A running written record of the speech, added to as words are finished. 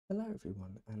Hello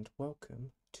everyone and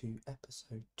welcome to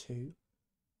episode 2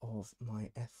 of my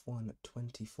F1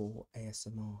 24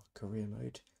 ASMR career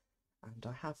mode, and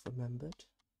I have remembered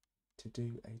to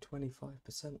do a 25%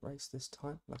 race this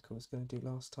time like I was going to do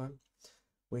last time.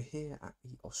 We're here at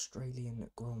the Australian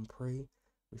Grand Prix.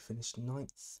 We finished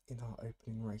 9th in our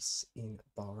opening race in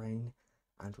Bahrain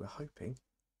and we're hoping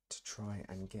to try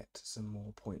and get some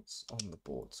more points on the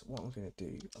board. So what I'm going to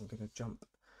do, I'm going to jump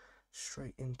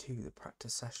straight into the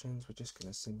practice sessions. We're just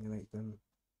going to simulate them,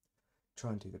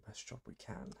 try and do the best job we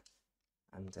can,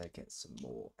 and get some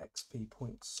more XP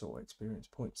points or experience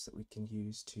points that we can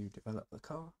use to develop the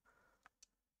car,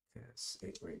 because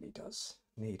it really does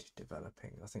need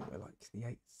developing. I think we're like the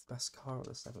 8th best car or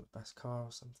the 7th best car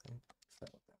or something.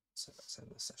 So let's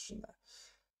end the session there.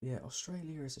 Yeah,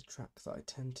 Australia is a track that I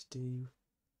tend to do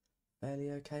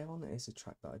fairly okay on. It is a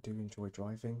track that I do enjoy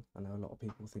driving. I know a lot of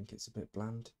people think it's a bit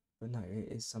bland, but no,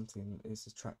 it is something, it's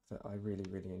a track that I really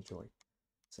enjoy.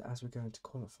 So as we go into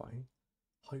qualifying,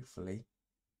 hopefully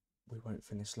we won't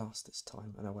finish last this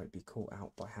time and I won't be caught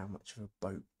out by how much of a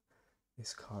boat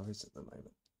this car is at the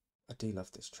moment. I do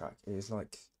love this track. It is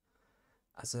like,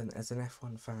 as an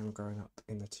F1 fan growing up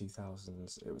in the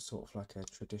 2000s, it was sort of like a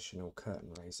traditional curtain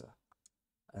raiser,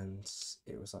 and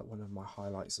it was like one of my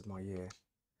highlights of my year,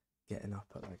 getting up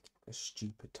at like a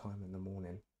stupid time in the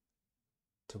morning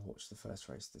to watch the first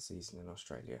race of the season in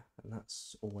Australia. And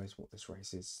that's always what this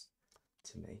race is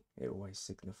to me. It always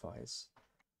signifies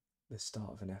the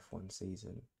start of an F1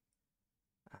 season,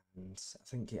 and I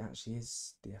think it actually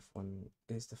is, the F1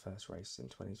 is the first race in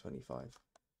 2025.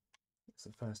 It's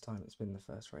the first time it's been the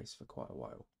first race for quite a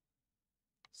while.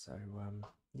 So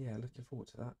yeah, looking forward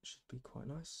to that. Should be quite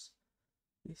nice.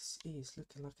 This is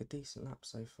looking like a decent lap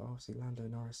so far. See Lando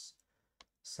Norris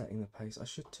setting the pace. I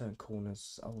should turn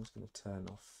corners. I was going to turn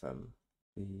off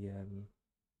the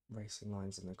racing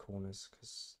lines in the corners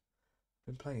because I've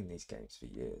been playing these games for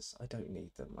years. I don't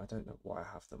need them. I don't know why I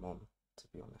have them on, to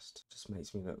be honest. It just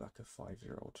makes me look like a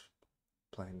 5-year-old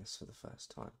playing this for the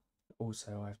first time.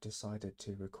 Also, I've decided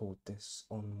to record this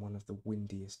on one of the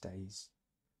windiest days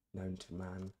known to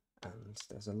man, and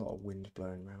there's a lot of wind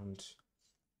blowing around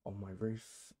on my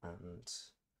roof and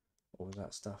all of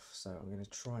that stuff, so I'm going to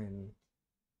try and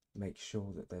make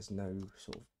sure that there's no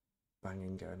sort of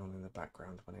banging going on in the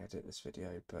background when I edit this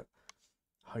video, but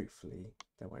hopefully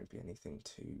there won't be anything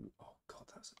too... Oh god,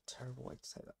 that's a terrible way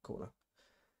to take that corner.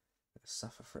 I'm going to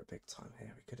suffer for it big time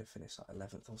here. We could have finished like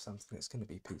 11th or something. It's going to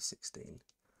be P16.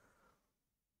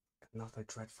 Another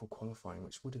dreadful qualifying,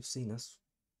 which would have seen us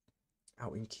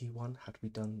out in Q1 had we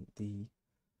done the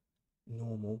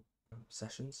normal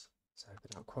sessions. So I've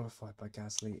been out qualified by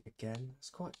Gasly again. It's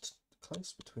quite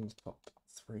close between the top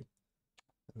 3. And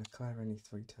Leclerc only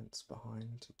 3/10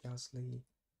 behind. Gasly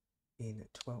in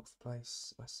 12th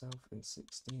place, myself in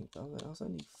 16th. I was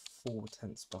only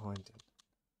 4/10 behind him.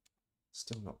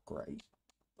 Still not great,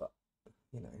 but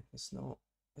you know, it's not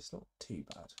too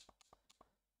bad.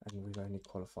 And we've only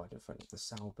qualified in front of the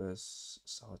Saubers,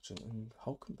 Sargent and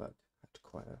Hulkenberg. Had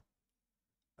quite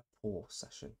a poor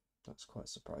session. That's quite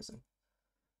surprising.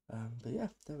 But yeah,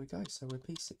 there we go. So we're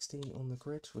P16 on the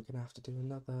grid. We're going to have to do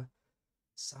another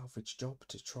salvage job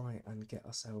to try and get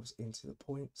ourselves into the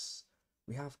points.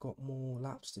 We have got more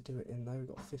laps to do it in though. We've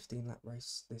got a 15 lap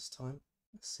race this time.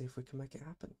 Let's see if we can make it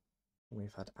happen.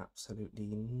 We've had absolutely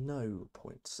no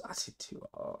points added to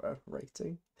our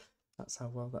rating. That's how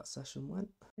well that session went.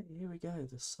 Here we go,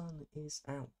 the sun is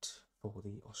out for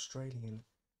the Australian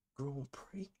Grand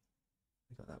Prix.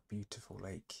 We've got that beautiful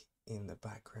lake in the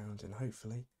background and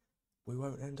hopefully we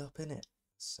won't end up in it.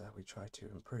 So we try to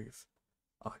improve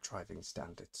our driving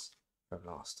standards from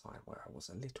last time where I was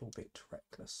a little bit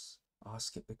reckless. I'll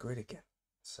skip the grid again.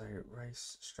 So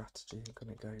race strategy, I'm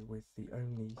going to go with the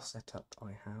only setup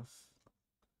I have.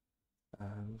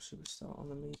 Should we start on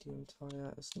the medium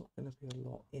tyre? There's not going to be a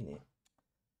lot in it,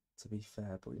 to be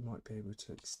fair, but we might be able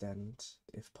to extend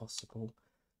if possible.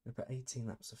 We'll put 18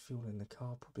 laps of fuel in the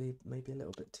car, probably maybe a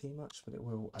little bit too much, but it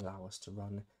will allow us to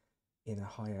run in a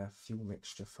higher fuel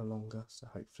mixture for longer, so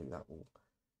hopefully that will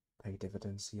pay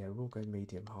dividends. So yeah, we'll go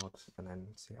medium hard and then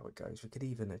see how it goes. We could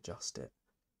even adjust it,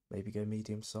 maybe go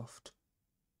medium soft,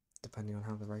 depending on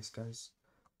how the race goes.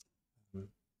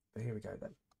 But here we go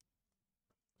then.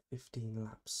 15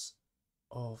 laps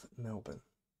of Melbourne.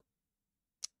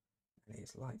 And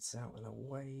it's lights out and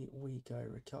away we go.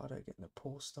 Ricciardo getting a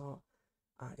poor start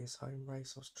at his home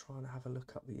race. I was trying to have a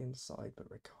look up the inside,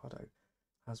 but Ricciardo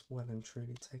has well and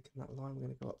truly taken that line. We're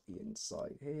going to go up the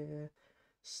inside here.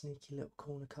 Sneaky little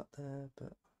corner cut there,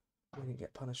 but we didn't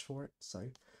get punished for it.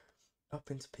 So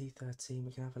up into P13,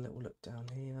 we can have a little look down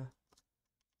here.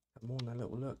 I'm on a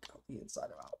little look at the inside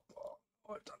of Albon.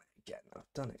 Oh, I've done it again.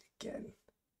 I've done it again.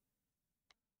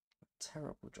 A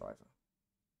terrible driver.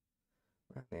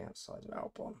 Around the outside of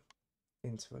Albon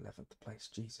into 11th place.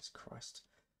 Jesus Christ.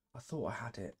 I thought I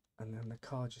had it, and then the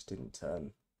car just didn't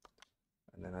turn.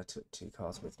 And then I took 2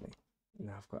 cars with me.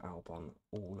 Now I've got Albon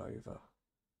all over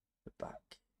the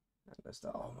back. And there's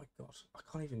that. Oh my god. I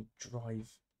can't even drive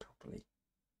properly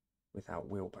without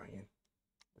wheel banging.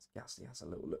 As Gasly has a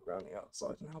little look around the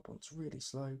outside, and Albon's really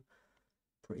slow,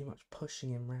 pretty much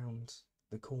pushing him round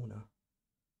the corner.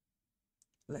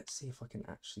 Let's see if I can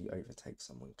actually overtake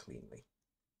someone cleanly.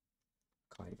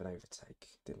 Can't even overtake,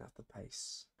 didn't have the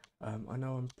pace. I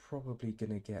know I'm probably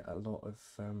going to get a lot of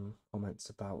comments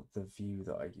about the view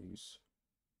that I use,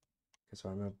 because I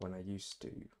remember when I used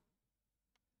to,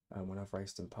 when I've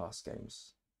raced in past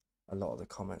games, a lot of the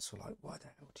comments were like, why the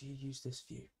hell do you use this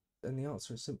view? And the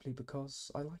answer is simply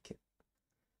because I like it.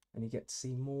 And you get to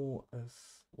see more of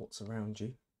what's around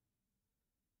you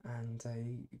and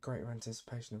a greater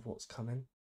anticipation of what's coming.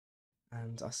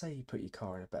 And I say you put your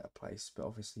car in a better place, but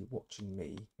obviously watching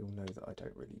me, you'll know that I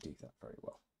don't really do that very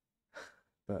well.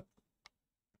 But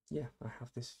yeah, I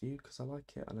have this view because I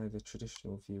like it. I know the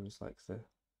traditional view is like the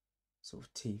sort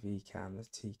of TV cam, the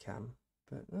T cam,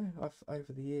 but no,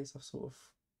 over the years I've sort of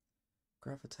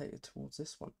gravitated towards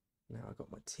this one. Now I've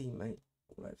got my teammate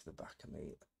all over the back of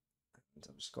me, and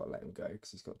I've just got to let him go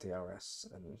because he's got DRS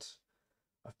and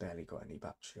I've barely got any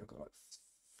battery. I've got like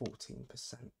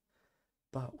 14%.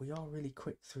 But we are really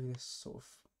quick through this sort of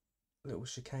little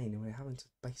chicane and we're having to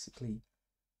basically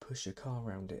push a car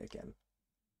around it again.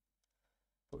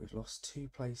 But we've lost 2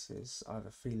 places. I have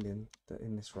a feeling that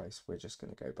in this race we're just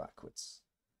going to go backwards.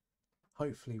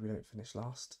 Hopefully we don't finish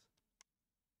last.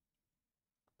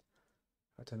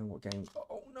 I don't know what game.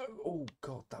 Oh no! Oh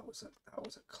god, that was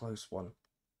a close one.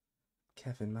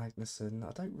 Kevin Magnussen.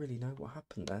 I don't really know what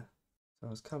happened there. So I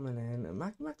was coming in and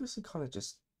Magnussen kind of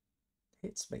just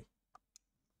hits me.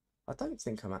 I don't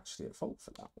think I'm actually at fault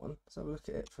for that one. So look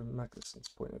at it from Magnussen's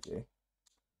point of view.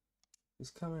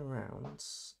 He's coming round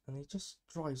and he just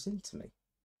drives into me.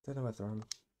 Don't know whether I'm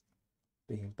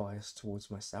being biased towards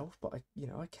myself, but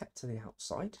I kept to the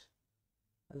outside.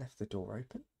 I left the door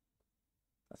open.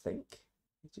 I think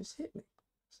he just hit me.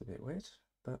 It's a bit weird,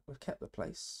 but we've kept the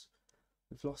place.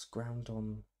 We've lost ground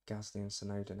on Gasly and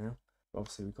Tsunoda now.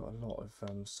 Obviously, we've got a lot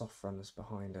of soft runners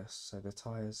behind us, so their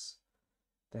tyres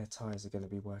are going to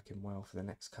be working well for the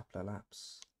next couple of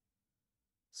laps.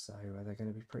 So they're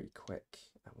going to be pretty quick,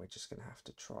 and we're just going to have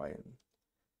to try and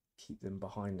keep them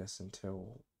behind us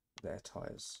until their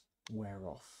tyres wear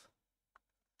off.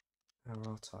 How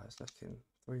are our tyres looking?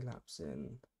 3 laps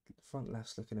in. The front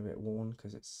left's looking a bit worn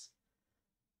because it's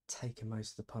taken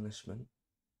most of the punishment.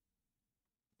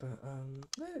 But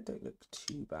they don't look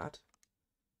too bad.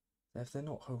 If they're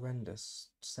not horrendous,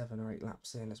 7 or 8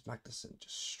 laps in as Magnussen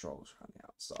just strolls around the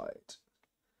outside.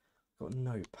 Got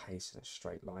no pace in a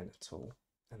straight line at all.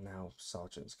 And now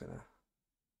Sargent's gonna...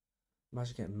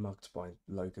 Imagine getting mugged by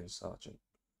Logan Sargent.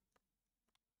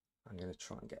 I'm gonna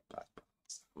try and get back.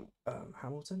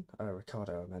 Hamilton?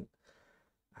 Ricardo I meant.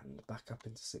 And back up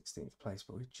into 16th place.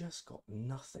 But we've just got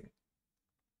nothing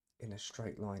in a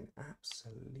straight line.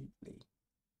 Absolutely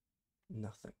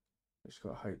nothing. We've just got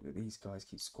to hope that these guys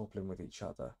keep squabbling with each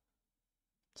other.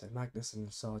 So Magnussen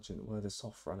and Sargent were the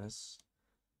soft runners,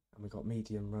 and we've got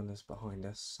medium runners behind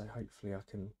us, so hopefully I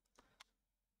can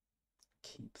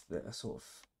keep the sort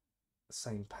of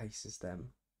same pace as them.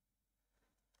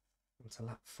 I'm to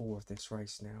lap 4 of this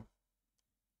race now.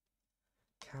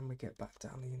 Can we get back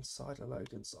down the inside of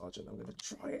Logan Sargent? I'm going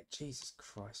to try it. Jesus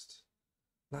Christ.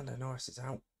 Lando Norris is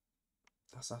out.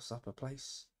 That's us up a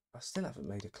place. I still haven't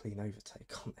made a clean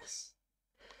overtake on this.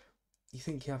 You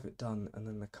think you have it done and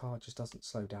then the car just doesn't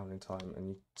slow down in time and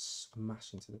you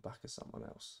smash into the back of someone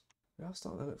else. We are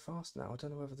starting to look fast now. I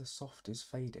don't know whether the soft is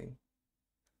fading.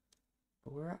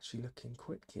 But we're actually looking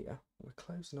quick here. We're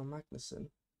closing on Magnussen.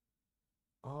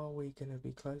 Are we going to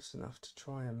be close enough to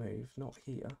try and move? Not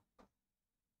here.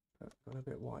 But gone a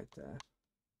bit wide there.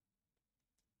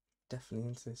 Definitely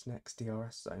into this next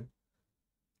DRS zone.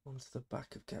 Onto the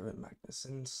back of Kevin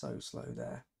Magnussen. So slow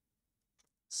there.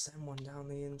 Send one down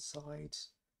the inside.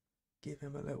 Give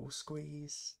him a little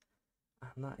squeeze.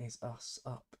 And that is us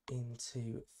up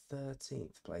into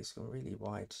 13th place. Gone really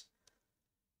wide.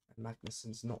 And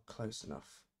Magnussen's not close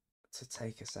enough to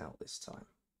take us out this time.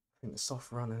 I think the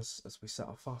soft runners, as we set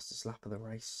our fastest lap of the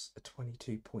race, are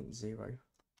 22.0. I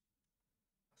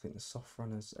think the soft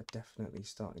runners are definitely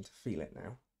starting to feel it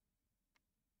now.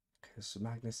 Because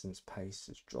Magnussen's pace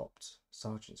has dropped.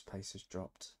 Sargent's pace has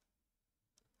dropped.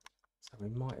 So we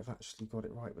might have actually got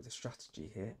it right with the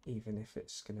strategy here, even if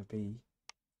it's going to be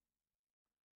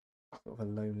sort of a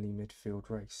lonely midfield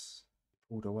race.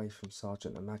 Pulled away from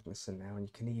Sargent and Magnussen now, and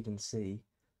you can even see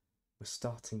we're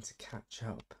starting to catch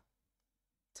up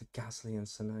to Gasly and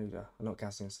Tsunoda. Not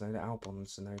Gasly and Tsunoda, Albon and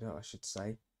Tsunoda, I should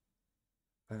say.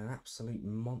 But an absolute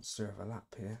monster of a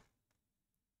lap here.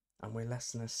 And we're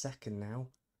less than a second now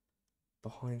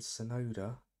behind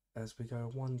Tsunoda as we go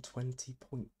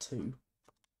 1:20.2.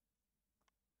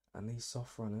 And these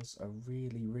soft runners are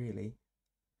really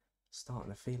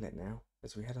starting to feel it now.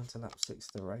 As we head on to lap 6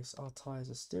 of the race, our tyres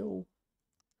are still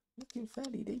looking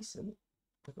fairly decent,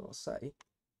 I've got to say.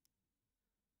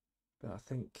 But I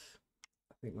think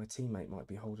my teammate might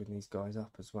be holding these guys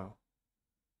up as well.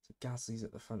 So Gasly's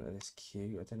at the front of this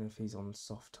queue. I don't know if he's on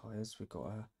soft tyres. We've got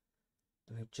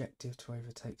an objective to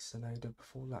overtake Tsunoda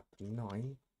before lap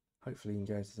 9. Hopefully he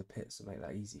can go to the pits and make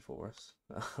that easy for us.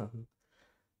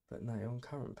 But no, on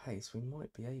current pace, we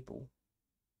might be able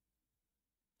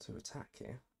to attack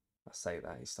here. I say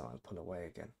that, he's starting to pull away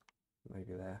again.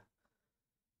 Maybe their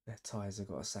tyres have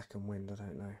got a second wind, I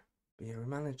don't know. But yeah, we're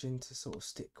managing to sort of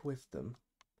stick with them,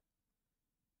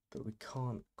 but we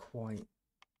can't quite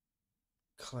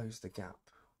close the gap,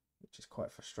 which is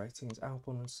quite frustrating. As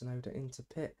Albon and Tsunoda into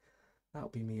pit, that'll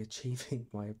be me achieving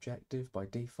my objective by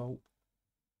default.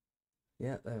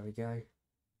 Yeah, there we go.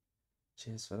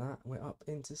 Cheers for that. We're up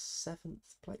into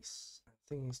 7th place.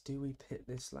 The thing is, do we pit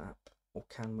this lap or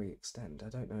can we extend? I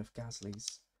don't know if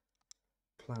Gasly's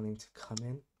planning to come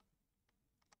in.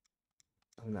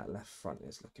 I mean, that left front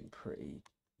is looking pretty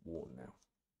worn now.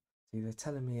 See, they're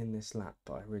telling me in this lap,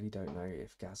 but I really don't know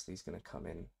if Gasly's going to come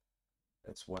in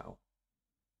as well,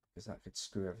 because that could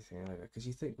screw everything over. Because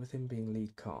you think with him being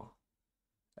lead car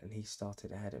and he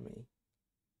started ahead of me,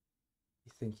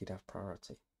 you think he'd have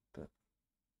priority, but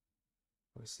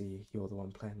obviously you're the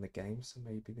one playing the game, so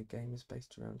maybe the game is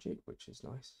based around you, which is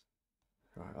nice.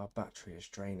 Right, our battery is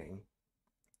draining,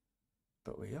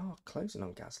 but we are closing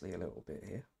on Gasly a little bit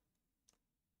here.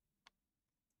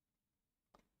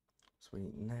 So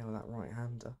we nail that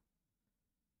right-hander.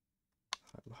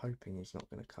 I'm hoping he's not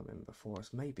going to come in before us.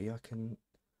 Maybe I can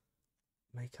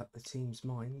make up the team's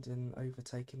mind and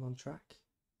overtake him on track.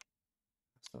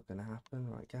 That's not going to happen.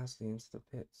 Right, Gasly into the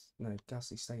pits. No,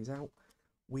 Gasly stays out.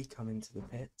 We come into the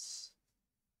pits.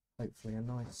 Hopefully a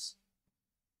nice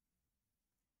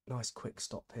quick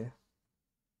stop here,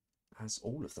 as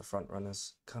all of the front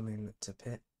runners come in to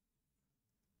pit.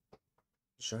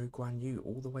 Zhou Guanyu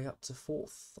all the way up to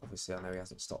 4th. Obviously, I know he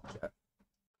hasn't stopped yet.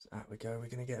 So out we go. We're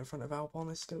going to get in front of Albon.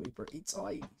 This is going to be pretty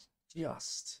tight.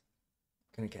 Just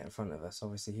going to get in front of us.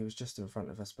 Obviously, he was just in front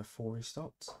of us before he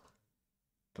stopped.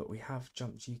 But we have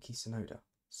jumped Yuki Tsunoda.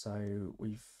 So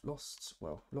we've lost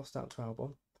out to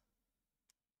Albon.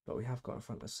 But we have got in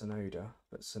front of Tsunoda.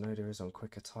 But Tsunoda is on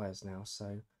quicker tyres now.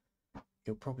 So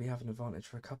he'll probably have an advantage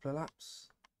for a couple of laps.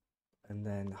 And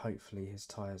then hopefully his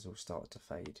tyres will start to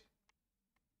fade.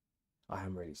 I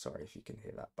am really sorry if you can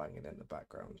hear that banging in the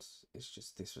background. It's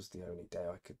just, this was the only day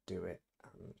I could do it,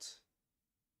 and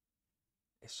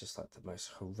it's just like the most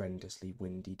horrendously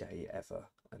windy day ever,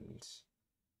 and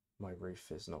my roof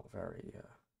is not very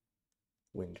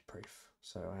windproof,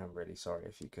 so I am really sorry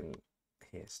if you can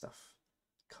hear stuff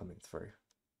coming through.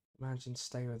 Imagine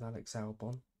stay with Alex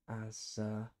Albon as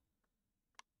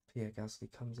Pierre Gasly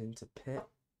comes into pit.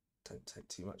 Don't take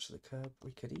too much of the curb.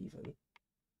 We could even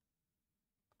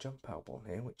jump Albon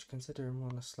here, which, considering we're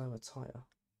on a slower tyre.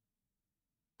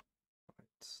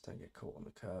 Right, don't get caught on the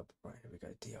curb. Right, here we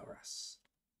go, DRS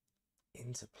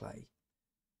into play.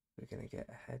 We're going to get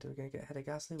ahead. We're going to get ahead of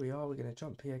Gasly. We are. We're going to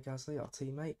jump Pierre Gasly, our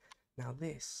teammate. Now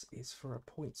this is for a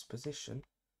points position.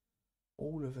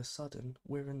 All of a sudden,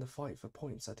 we're in the fight for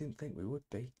points. I didn't think we would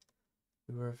be.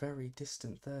 We were a very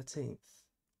distant 13th.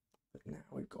 But now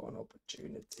we've got an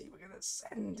opportunity. We're going to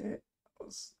send it. That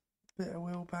was a bit of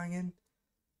wheel banging.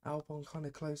 Albon kind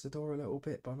of closed the door a little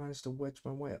bit, but I managed to wedge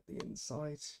my way up the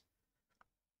inside.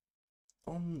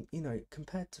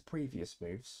 Compared to previous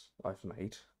moves I've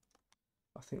made,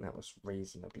 I think that was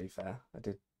reasonably fair. I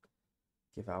did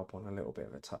give Albon a little bit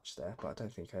of a touch there, but I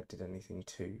don't think I did anything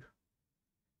too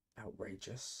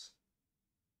outrageous.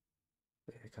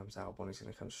 But here comes Albon. He's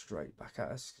going to come straight back at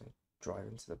us. He's going to drive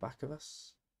into the back of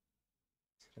us.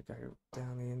 He's going to go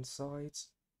down the inside.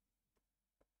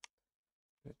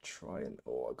 I'm going to try and...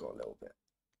 Oh, I got a little bit...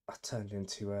 I turned in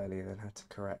too early and then had to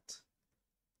correct.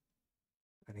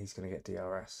 And he's going to get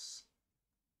DRS.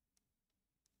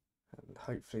 And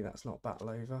hopefully that's not battle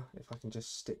over. If I can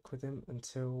just stick with him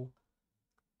until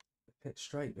the pit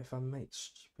straight. If I make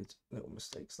stupid little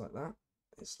mistakes like that,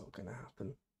 it's not going to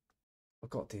happen.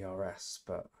 I've got DRS,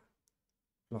 but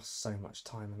lost so much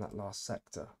time in that last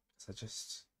sector, so I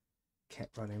just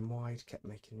kept running wide, kept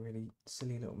making really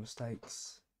silly little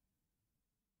mistakes.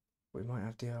 We might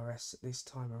have DRS this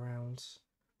time around.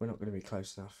 We're not going to be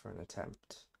close enough for an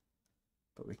attempt,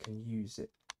 but we can use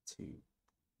it to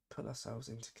put ourselves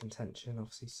into contention.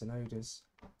 Obviously Tsunoda's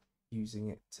using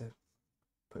it to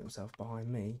put himself behind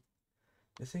me.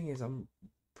 The thing is, I'm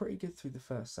pretty good through the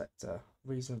first sector,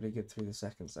 reasonably good through the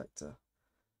second sector,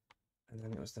 and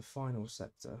then it was the final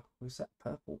sector. We set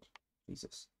purple,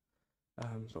 Jesus,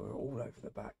 but we're all over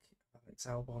the back. Alex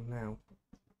Albon now.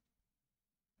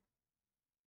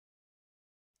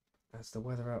 As the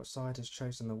weather outside has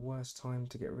chosen the worst time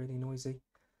to get really noisy.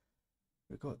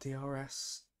 We've got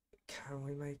DRS. Can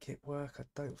we make it work? I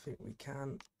don't think we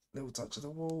can. Little touch of the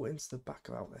wall into the back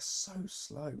of Albon. They're so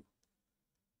slow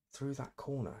through that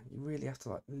corner. You really have to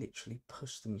like literally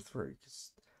push them through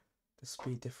because the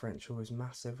speed differential is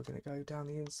massive. We're going to go down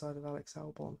the inside of Alex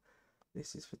Albon.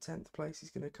 This is for 10th place.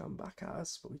 He's going to come back at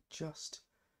us, but we just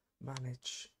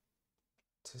manage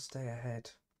to stay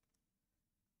ahead.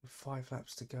 With 5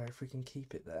 laps to go, if we can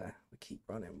keep it there, we keep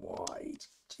running wide.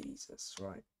 Jesus,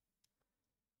 right.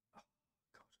 Oh,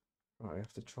 God. Right, we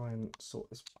have to try and sort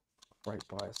this brake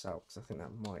bias out because I think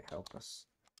that might help us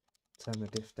turn the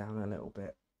diff down a little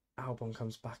bit. Albon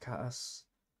comes back at us.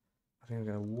 I think I'm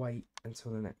going to wait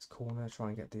until the next corner, try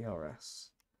and get DRS,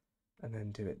 and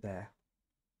then do it there.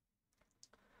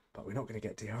 But we're not going to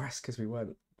get DRS because we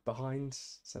weren't behind,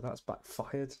 so that's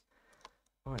backfired.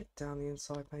 Right, down the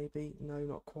inside maybe. No,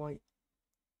 not quite.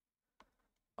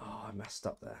 Oh, I messed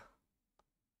up there.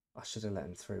 I should have let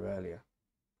him through earlier.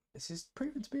 This is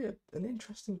proven to be an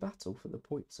interesting battle for the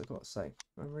points, I've got to say.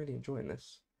 I'm really enjoying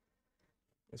this.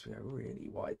 As we go really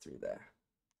wide through there.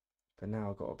 But now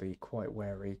I've got to be quite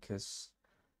wary because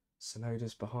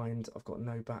Tsunoda's behind. I've got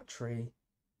no battery.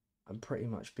 I'm pretty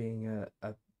much being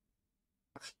a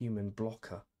human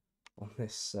blocker on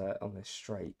this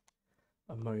straight.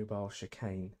 A mobile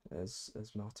chicane, as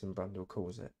Martin Brundle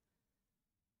calls it.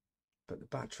 But the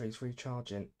battery's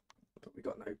recharging, but we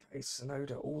got no pace.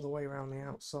 Tsunoda all the way around the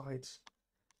outside.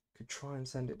 Could try and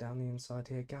send it down the inside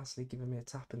here. Gasly giving me a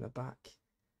tap in the back.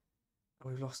 And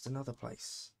we've lost another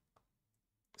place.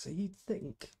 So you'd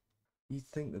think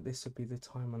that this would be the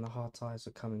time when the hard tyres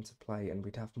would come into play and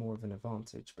we'd have more of an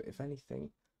advantage. But if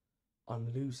anything,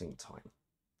 I'm losing time,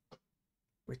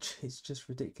 which is just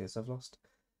ridiculous. I've lost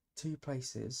 2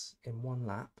 places in 1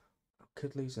 lap. I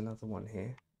could lose another one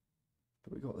here,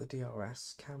 but we got the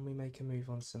DRS. Can we make a move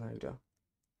on Tsunoda?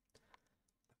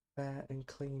 Fair and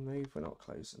clean move. We're not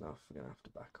close enough. We're going to have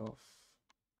to back off.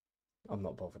 I'm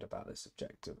not bothered about this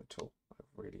objective at all. I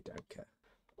really don't care.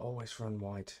 Always run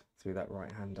wide through that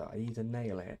right-hander. I either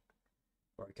nail it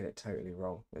or I get it totally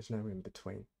wrong. There's no in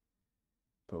between.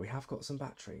 But we have got some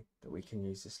battery that we can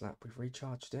use this lap. We've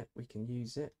recharged it. We can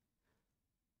use it.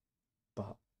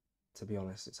 But to be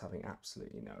honest, it's having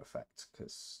absolutely no effect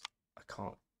because I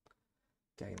can't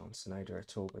gain on Tsunoda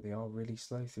at all. But they are really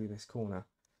slow through this corner.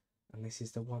 And this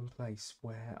is the one place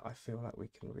where I feel like we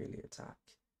can really attack.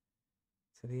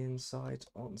 To the inside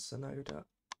on Tsunoda.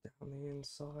 Down the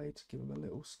inside. Give him a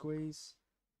little squeeze.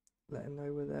 Let him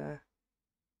know we're there.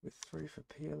 We're through for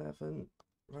P11.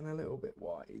 Run a little bit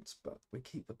wide, but we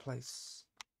keep the place.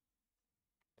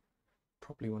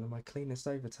 Probably one of my cleanest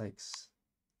overtakes,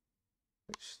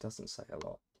 which doesn't say a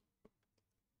lot.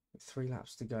 With 3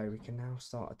 laps to go, we can now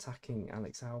start attacking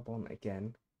Alex Albon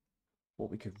again.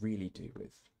 What we could really do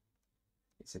with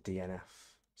is a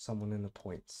DNF, someone in the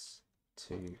points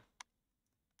to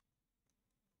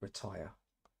retire.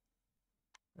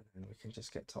 And then we can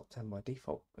just get top 10 by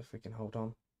default if we can hold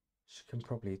on. You can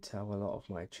probably tell a lot of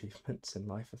my achievements in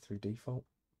life are through default.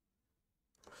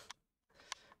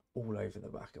 All over the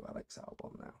back of Alex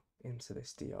Albon now, into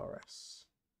this DRS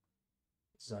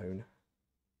zone.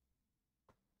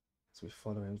 As we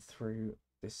follow him through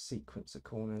this sequence of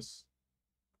corners.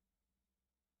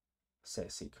 I say a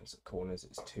sequence of corners,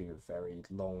 it's 2 very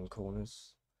long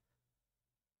corners.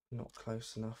 Not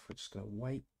close enough, we're just going to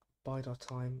wait, bide our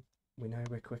time. We know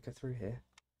we're quicker through here.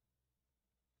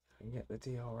 And get the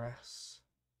DRS,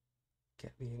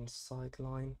 get the inside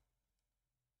line,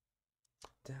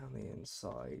 down the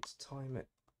inside, time it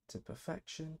to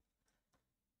perfection,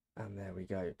 and there we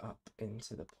go, up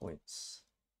into the points.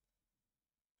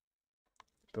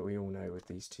 But we all know with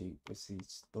these 3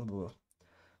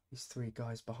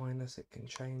 guys behind us, it can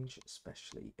change,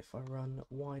 especially if I run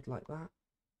wide like that.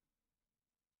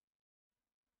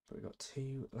 But we've got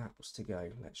 2 laps to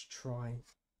go. Let's try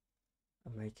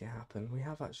and make it happen. We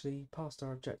have actually passed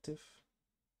our objective.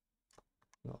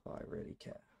 Not that I really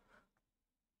care.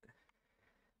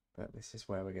 But this is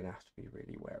where we're going to have to be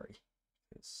really wary.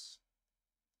 Because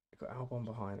we've got Albon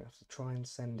behind. I have to try and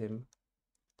send him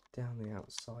down the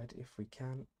outside if we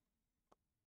can.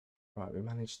 Right, we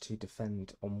managed to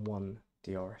defend on one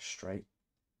DRS straight.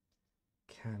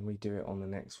 Can we do it on the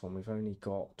next one? We've only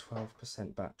got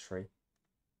 12% battery.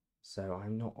 So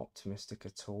I'm not optimistic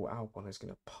at all. Albon is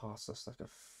going to pass us like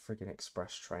a friggin'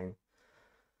 express train.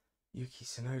 Yuki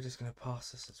Tsunoda's going to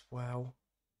pass us as well.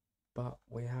 But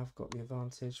we have got the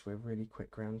advantage. We're really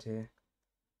quick round here.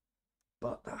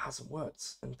 But that hasn't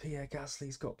worked. And Pierre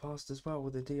Gasly's got past as well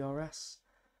with the DRS.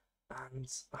 And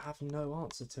I have no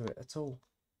answer to it at all.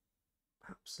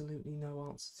 Absolutely no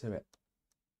answer to it.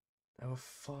 They were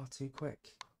far too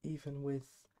quick. Even with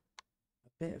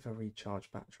a bit of a recharge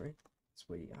battery. As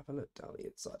we have a look down the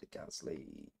inside of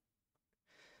Gasly.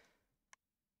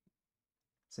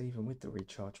 So even with the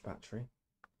recharge battery,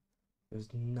 there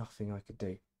was nothing I could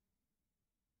do.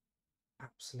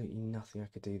 Absolutely nothing I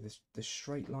could do. The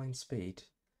straight line speed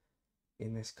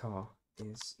in this car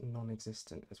is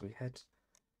non-existent as we head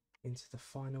into the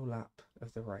final lap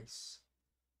of the race.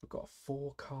 We've got a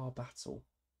 4-car battle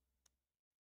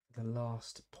for the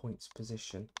last points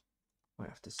position. Might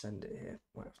have to send it here.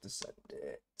 Might have to send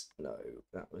it. No,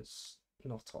 that was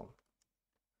not on.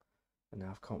 And now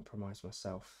I've compromised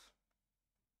myself.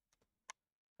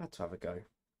 Had to have a go,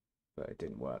 but it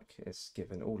didn't work. It's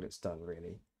given, all it's done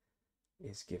really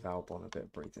is give Albon a bit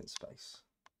of breathing space.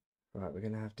 Right, we're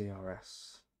going to have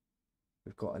DRS.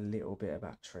 We've got a little bit of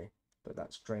battery, but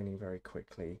that's draining very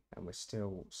quickly, and we're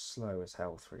still slow as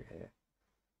hell through here.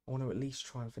 I want to at least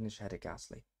try and finish ahead of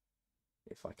Gasly,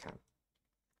 if I can.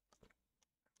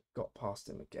 Got past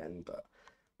him again, but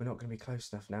we're not going to be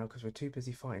close enough now because we're too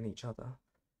busy fighting each other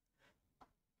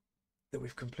that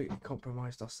we've completely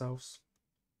compromised ourselves.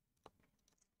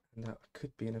 And I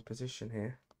could be in a position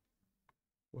here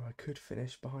where I could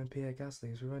finish behind Pierre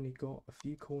Gasly, as we've only got a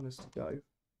few corners to go.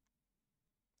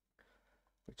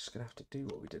 We're just going to have to do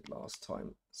what we did last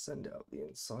time. Send it up the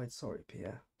inside. Sorry,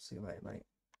 Pierre. See you later, mate.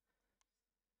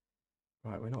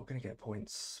 Right, we're not going to get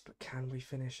points, but can we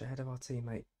finish ahead of our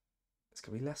teammate? It's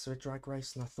going to be less of a drag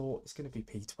race than I thought. It's going to be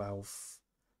P12.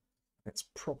 It's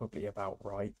probably about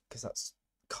right, because that's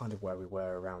kind of where we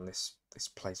were around this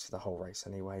place for the whole race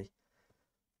anyway.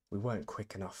 We weren't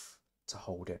quick enough to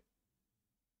hold it.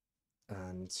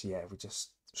 And yeah, we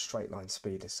just, straight line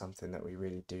speed is something that we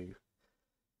really do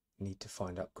need to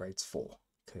find upgrades for,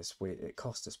 because it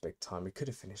cost us big time. We could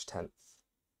have finished 10th,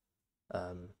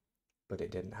 but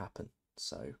it didn't happen.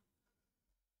 So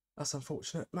that's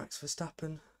unfortunate. Max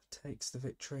Verstappen takes the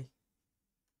victory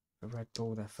for Red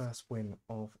Bull, their first win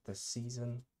of the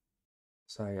season.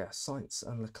 So yeah, Sainz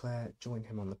and Leclerc join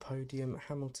him on the podium.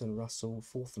 Hamilton, Russell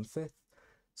 4th and 5th.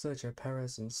 Sergio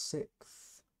Perez in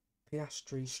 6th.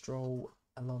 Piastri, Stroll,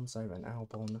 Alonso and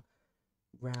Albon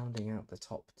rounding out the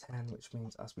top 10, which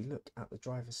means as we look at the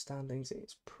drivers' standings,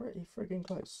 it's pretty frigging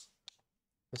close.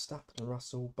 Verstappen and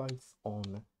Russell both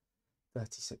on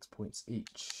 36 points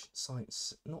each.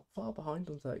 Sainz not far behind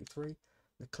on 33.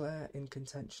 Leclerc in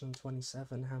contention on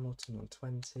 27. Hamilton on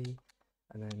 20.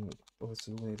 And then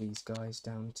obviously all of these guys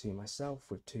down to myself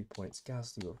with 2 points.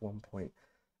 Gasly with 1 point.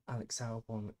 Alex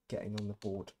Albon getting on the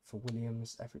board for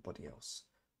Williams. Everybody else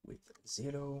with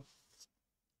 0.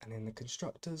 And in the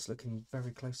constructors, looking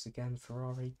very close again.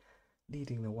 Ferrari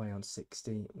leading the way on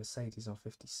 60. Mercedes on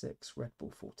 56. Red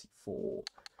Bull 44.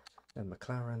 Then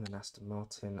McLaren and Aston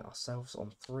Martin, ourselves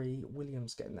on 3.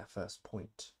 Williams getting their first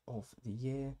point of the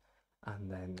year.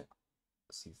 And then,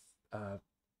 let's see,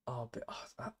 RB,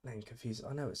 that name confusing.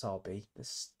 I know it's RB.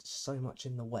 There's so much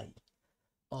in the way.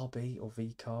 RB or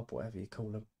V-Carb, whatever you call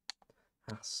them.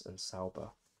 Haas and Sauber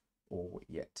all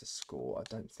yet to score. I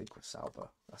don't think with Sauber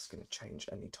that's going to change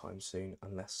anytime soon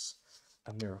unless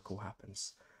a miracle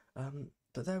happens.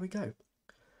 But there we go.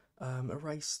 A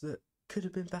race that could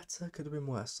have been better, could have been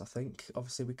worse, I think.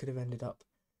 Obviously, we could have ended up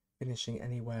finishing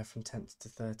anywhere from 10th to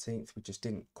 13th. We just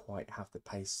didn't quite have the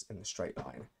pace in the straight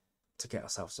line to get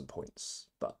ourselves some points.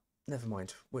 But never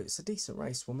mind. Well, it's a decent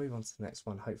race. We'll move on to the next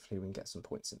one. Hopefully, we can get some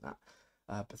points in that.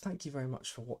 But thank you very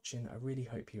much for watching. I really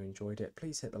hope you enjoyed it.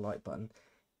 Please hit the like button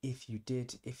if you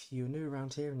did. If you're new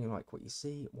around here and you like what you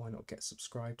see, why not get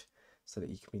subscribed so that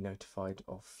you can be notified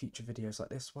of future videos like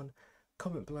this one.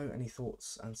 Comment below any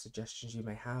thoughts and suggestions you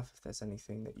may have, if there's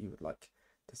anything that you would like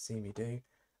to see me do.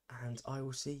 And I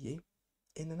will see you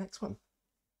in the next one.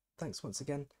 Thanks once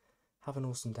again. Have an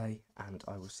awesome day, and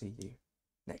I will see you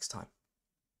next time.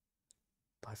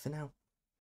 Bye for now.